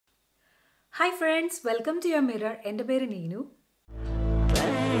Hi friends, welcome to your mirror. എൻ്റെ പേര് നീനു.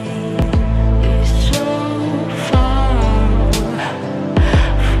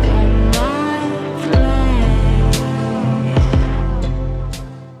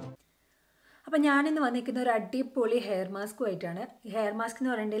 അപ്പോൾ ഞാനിന്ന് വന്നിരിക്കുന്ന ഒരു അടിപൊളി ഹെയർ മാസ്കുമായിട്ടാണ്. ഈ ഹെയർ മാസ്ക്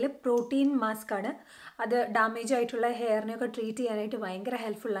എന്ന് പറയുന്നത് പ്രോട്ടീൻ മാസ്ക് ആണ്. അത് ഡാമേജ് ആയിട്ടുള്ള ഹെയറിനെയൊക്കെ ട്രീറ്റ് ചെയ്യാനായിട്ട് ഭയങ്കര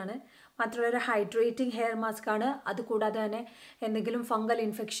ഹെൽപ്ഫുള്ളാണ്. മാത്രമല്ല ഒരു ഹൈഡ്രേറ്റിംഗ് ഹെയർ മാസ്ക് ആണ്. അതുകൂടാതെ തന്നെ എന്തെങ്കിലും ഫംഗൽ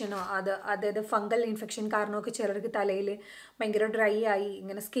ഇൻഫെക്ഷനോ അതായത് ഫംഗൽ ഇൻഫെക്ഷൻ കാരണമൊക്കെ ചിലർക്ക് തലയിൽ ഭയങ്കര ഡ്രൈ ആയി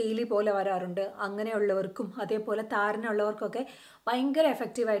ഇങ്ങനെ സ്കേലി പോലെ വരാറുണ്ട്. അങ്ങനെയുള്ളവർക്കും അതേപോലെ താരനുള്ളവർക്കൊക്കെ ഭയങ്കര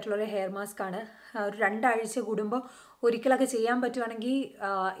എഫക്റ്റീവായിട്ടുള്ളൊരു ഹെയർ മാസ്ക് ആണ്. ഒരു 2 ആഴ്ച കൂടുമ്പോൾ ഒരിക്കലൊക്കെ ചെയ്യാൻ പറ്റുവാണെങ്കിൽ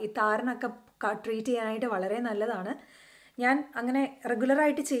ഈ താരനൊക്കെ ട്രീറ്റ് ചെയ്യാനായിട്ട് വളരെ നല്ലതാണ്. ഞാൻ അങ്ങനെ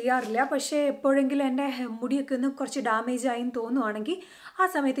റെഗുലറായിട്ട് ചെയ്യാറില്ല, പക്ഷേ എപ്പോഴെങ്കിലും എൻ്റെ മുടിയൊക്കെ ഒന്ന് കുറച്ച് ഡാമേജ് ആയെന്ന് തോന്നുവാണെങ്കിൽ ആ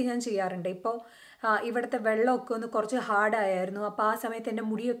സമയത്ത് ഞാൻ ചെയ്യാറുണ്ട്. ഇപ്പോൾ ഇവിടുത്തെ വെള്ളമൊക്കെ ഒന്ന് കുറച്ച് ഹാർഡായിരുന്നു, അപ്പോൾ ആ സമയത്ത് എൻ്റെ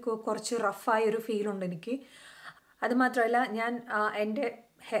മുടിയൊക്കെ കുറച്ച് റഫായൊരു ഫീലുണ്ട് എനിക്ക്. അതുമാത്രമല്ല ഞാൻ എൻ്റെ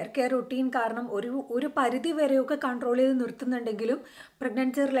ഹെയർ കെയർ റുട്ടീൻ കാരണം ഒരു പരിധി വരെയൊക്കെ കൺട്രോൾ ചെയ്ത് നിർത്തുന്നുണ്ടെങ്കിലും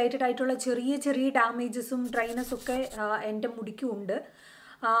പ്രഗ്നൻസി റിലേറ്റഡ് ആയിട്ടുള്ള ചെറിയ ചെറിയ ഡാമേജസും ഡ്രൈനസ്സും ഒക്കെ എൻ്റെ മുടിക്കും ഉണ്ട്.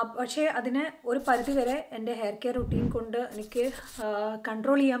 പക്ഷേ അതിന് ഒരു പരിധി വരെ എൻ്റെ ഹെയർ കെയർ റുട്ടീൻ കൊണ്ട് എനിക്ക്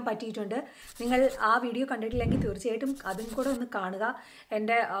കൺട്രോൾ ചെയ്യാൻ പറ്റിയിട്ടുണ്ട്. നിങ്ങൾ ആ വീഡിയോ കണ്ടിട്ടില്ലെങ്കിൽ തീർച്ചയായിട്ടും അതും കൂടെ ഒന്ന് കാണുക.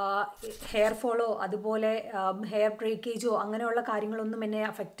 എൻ്റെ ഹെയർ ഫോളോ അതുപോലെ ഹെയർ ബ്രേക്കേജോ അങ്ങനെയുള്ള കാര്യങ്ങളൊന്നും എന്നെ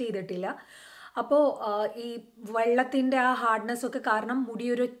അഫക്റ്റ് ചെയ്തിട്ടില്ല. അപ്പോൾ ഈ വെള്ളത്തിൻ്റെ ആ ഹാർഡ്നെസ്സൊക്കെ കാരണം മുടി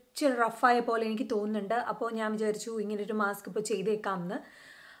ഒരു ഇച്ചിരി റഫായ പോലെ എനിക്ക് തോന്നുന്നുണ്ട്. അപ്പോൾ ഞാൻ വിചാരിച്ചു ഇങ്ങനൊരു മാസ്ക് ഇപ്പോൾ ചെയ്തേക്കാമെന്ന്.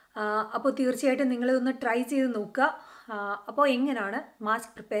 അപ്പോൾ തീർച്ചയായിട്ടും നിങ്ങളിതൊന്ന് ട്രൈ ചെയ്ത് നോക്കുക. അപ്പോൾ എങ്ങനെയാണ്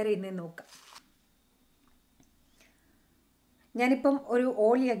മാസ്ക് പ്രിപ്പയർ ചെയ്യുന്നതെന്ന് നോക്കാം. ഞാനിപ്പം ഒരു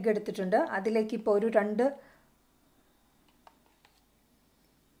ഓൾ എഗ്ഗ് എടുത്തിട്ടുണ്ട്. അതിലേക്ക് ഇപ്പോൾ ഒരു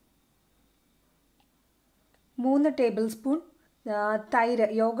 3 ടേബിൾ സ്പൂൺ തൈര്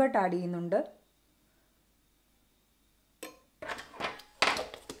യോഗട്ട് ആഡ് ചെയ്യുന്നുണ്ട്.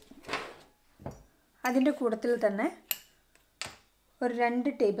 അതിൻ്റെ കൂട്ടത്തിൽ തന്നെ ഒരു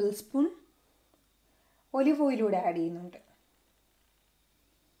 2 ടേബിൾ സ്പൂൺ ഒലിവ് ഓയിലൂടെ ആഡ് ചെയ്യുന്നുണ്ട്.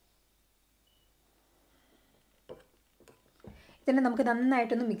 ഇതിനെ നമുക്ക്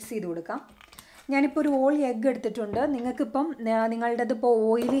നന്നായിട്ടൊന്ന് മിക്സ് ചെയ്ത് കൊടുക്കാം. ഞാനിപ്പോൾ ഒരു ഓൾ എഗ്ഗ് എടുത്തിട്ടുണ്ട്. നിങ്ങൾക്കിപ്പം നിങ്ങളുടേതിപ്പോൾ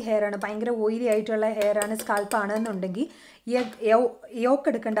ഓയിലി ഹെയർ ആണ്, ഭയങ്കര ഓയിലി ആയിട്ടുള്ള ഹെയർ ആണ്, സ്കാൽപ്പ് എന്നുണ്ടെങ്കിൽ യോക്ക്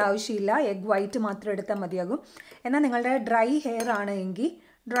എടുക്കേണ്ട ആവശ്യമില്ല, എഗ് വൈറ്റ് മാത്രം എടുത്താൽ മതിയാകും. എന്നാൽ നിങ്ങളുടെ ഡ്രൈ ഹെയർ ആണെങ്കിൽ,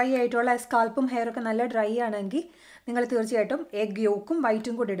 ഡ്രൈ ആയിട്ടുള്ള സ്കാൽപ്പും ഹെയറൊക്കെ നല്ല ഡ്രൈ ആണെങ്കിൽ നിങ്ങൾ തീർച്ചയായിട്ടും എഗ് യോക്കും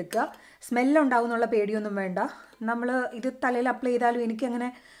വൈറ്റും കൂടി എടുക്കുക. സ്മെല്ലുണ്ടാവും എന്നുള്ള പേടിയൊന്നും വേണ്ട. നമ്മൾ ഇത് തലയിൽ അപ്ലൈ ചെയ്താലും എനിക്കങ്ങനെ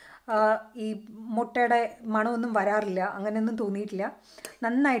ഈ മുട്ടയുടെ മണമൊന്നും വരാറില്ല, അങ്ങനെയൊന്നും തോന്നിയിട്ടില്ല.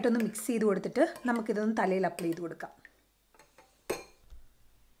 നന്നായിട്ടൊന്ന് മിക്സ് ചെയ്ത് കൊടുത്തിട്ട് നമുക്കിതൊന്ന് തലയിൽ അപ്ലൈ ചെയ്ത് കൊടുക്കാം.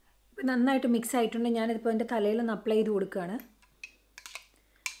 ഇപ്പം നന്നായിട്ട് മിക്സ് ആയിട്ടുണ്ട്. ഞാനിതിപ്പോൾ എൻ്റെ തലയിലൊന്ന് അപ്ലൈ ചെയ്ത് കൊടുക്കുകയാണ്.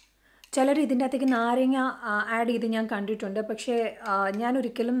 ചിലർ ഇതിൻ്റെ അകത്തേക്ക് നാരങ്ങ ആഡ് ചെയ്ത് ഞാൻ കണ്ടിട്ടുണ്ട്, പക്ഷേ ഞാൻ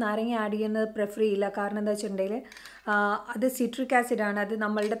ഒരിക്കലും നാരങ്ങ ആഡ് ചെയ്യുന്നത് പ്രിഫർ ചെയ്യില്ല. കാരണം എന്താ വെച്ചിട്ടുണ്ടെങ്കിൽ അത് സിട്രിക് ആസിഡാണ്, അത്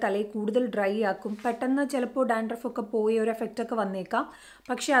നമ്മളുടെ തലയിൽ കൂടുതൽ ഡ്രൈ ആക്കും. പെട്ടെന്ന് ചിലപ്പോൾ ഡാൻഡ്രഫ് ഒക്കെ പോയി ഒരു എഫക്റ്റൊക്കെ വന്നേക്കാം,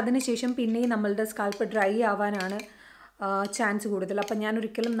 പക്ഷേ അതിനുശേഷം പിന്നെയും നമ്മളുടെ സ്കാൽപ്പ് ഡ്രൈ ആവാനാണ് ചാൻസ് കൂടുതൽ. അപ്പം ഞാൻ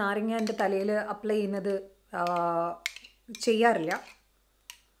ഒരിക്കലും നാരങ്ങ എൻ്റെ തലയിൽ അപ്ലൈ ചെയ്യുന്നത് ചെയ്യാറില്ല.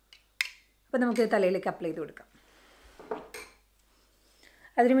 അപ്പം നമുക്ക് തലയിലേക്ക് അപ്ലൈ ചെയ്ത് കൊടുക്കാം.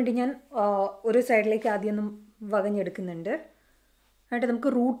 അതിനുവേണ്ടി ഞാൻ ഒരു സൈഡിലേക്ക് ആദ്യം ഒന്നും വകഞ്ഞെടുക്കുന്നുണ്ട്. എന്നിട്ട്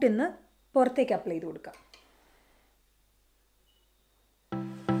നമുക്ക് റൂട്ടിൽ നിന്ന് പുറത്തേക്ക് അപ്ലൈ ചെയ്ത് കൊടുക്കാം.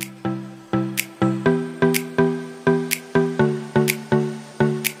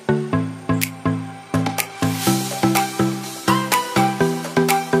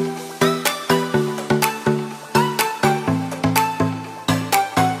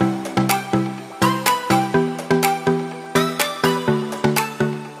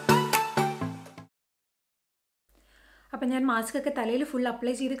 അപ്പം ഞാൻ മാസ്കൊക്കെ തലയിൽ ഫുൾ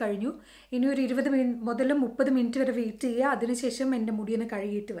അപ്ലൈ ചെയ്ത് കഴിഞ്ഞു. ഇനി ഒരു 20 മുതൽ 30 മിനിറ്റ് വരെ വെയിറ്റ് ചെയ്യുക. അതിനുശേഷം എൻ്റെ മുടിയൊന്ന്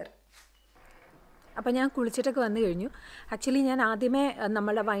കഴുകിയിട്ട് വരാം. അപ്പോൾ ഞാൻ കുളിച്ചിട്ടൊക്കെ വന്നു കഴിഞ്ഞു. ആക്ച്വലി ഞാൻ ആദ്യമേ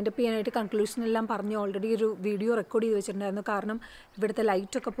നമ്മളെ വൈൻഡപ്പ് ചെയ്യാനായിട്ട് കൺക്ലൂഷനെല്ലാം പറഞ്ഞ് ഓൾറെഡി ഒരു വീഡിയോ റെക്കോർഡ് ചെയ്ത് വെച്ചിട്ടുണ്ടായിരുന്നു. കാരണം ഇവിടുത്തെ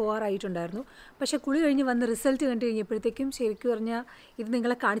ലൈറ്റൊക്കെ പോകാറായിട്ടുണ്ടായിരുന്നു. പക്ഷേ കുളി കഴിഞ്ഞ് വന്ന് റിസൾട്ട് കണ്ടു കഴിഞ്ഞപ്പോഴത്തേക്കും ശരിക്കും പറഞ്ഞാൽ ഇത്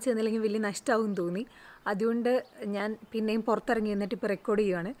നിങ്ങളെ കാണിച്ചു തന്നില്ലെങ്കിൽ വലിയ നഷ്ടമാവും തോന്നി. അതുകൊണ്ട് ഞാൻ പിന്നെയും പുറത്തിറങ്ങി എന്നിട്ട് ഇപ്പോൾ റെക്കോർഡ്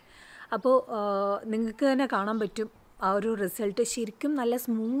ചെയ്യുകയാണ്. അപ്പോൾ നിങ്ങൾക്ക് തന്നെ കാണാൻ പറ്റും ആ ഒരു റിസൾട്ട്. ശരിക്കും നല്ല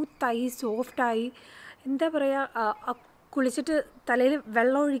സ്മൂത്തായി സോഫ്റ്റായി, എന്താ പറയുക, കുളിച്ചിട്ട് തലയിൽ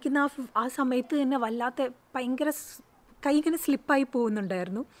വെള്ളം ഒഴിക്കുന്ന ആ സമയത്ത് തന്നെ വല്ലാത്ത ഭയങ്കര കൈ ഇങ്ങനെ സ്ലിപ്പായി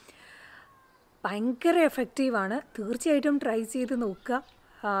പോകുന്നുണ്ടായിരുന്നു. ഭയങ്കര എഫക്റ്റീവാണ്. തീർച്ചയായിട്ടും ട്രൈ ചെയ്ത് നോക്കുക.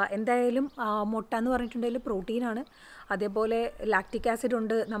 എന്തായാലും മുട്ട എന്ന് പറഞ്ഞിട്ടുണ്ടെങ്കിൽ പ്രോട്ടീനാണ്. അതേപോലെ ലാക്റ്റിക് ആസിഡ്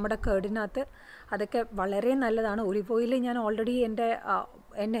ഉണ്ട് നമ്മുടെ കേർഡിനകത്ത്. അതൊക്കെ വളരെ നല്ലതാണ്. ഒലിവ് ഓയിൽ ഞാൻ ഓൾറെഡി എൻ്റെ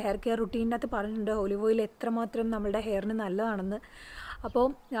എൻ്റെ ഹെയർ കെയർ റുട്ടീനകത്ത് പറഞ്ഞിട്ടുണ്ട് ഒലിവ് ഓയിൽ എത്രമാത്രം നമ്മളുടെ ഹെയറിന് നല്ലതാണെന്ന്. അപ്പോൾ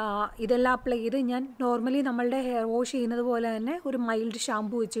ഇതെല്ലാം അപ്ലൈ ചെയ്ത് ഞാൻ നോർമലി നമ്മളുടെ ഹെയർ വാഷ് ചെയ്യുന്നത് പോലെ തന്നെ ഒരു മൈൽഡ്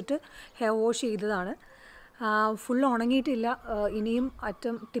ഷാമ്പു വെച്ചിട്ട് ഹെയർ വാഷ് ചെയ്തതാണ്. ഫുൾ ഉണങ്ങിയിട്ടില്ല, ഇനിയും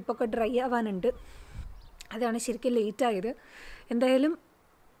അറ്റം ടിപ്പൊക്കെ ഡ്രൈ ആവാനുണ്ട്. അതാണ് ശരിക്കും ലേറ്റായത്. എന്തായാലും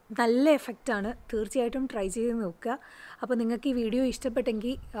നല്ല എഫക്റ്റാണ്, തീർച്ചയായിട്ടും ട്രൈ ചെയ്ത് നോക്കുക. അപ്പോൾ നിങ്ങൾക്ക് ഈ വീഡിയോ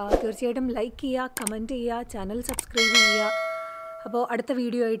ഇഷ്ടപ്പെട്ടെങ്കിൽ തീർച്ചയായിട്ടും ലൈക്ക് ചെയ്യുക, കമൻറ്റ് ചെയ്യുക, ചാനൽ സബ്സ്ക്രൈബ് ചെയ്യുക. അപ്പോൾ അടുത്ത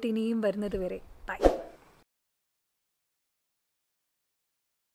വീഡിയോ ആയിട്ട് ഇനിയും വരുന്നത് വരെ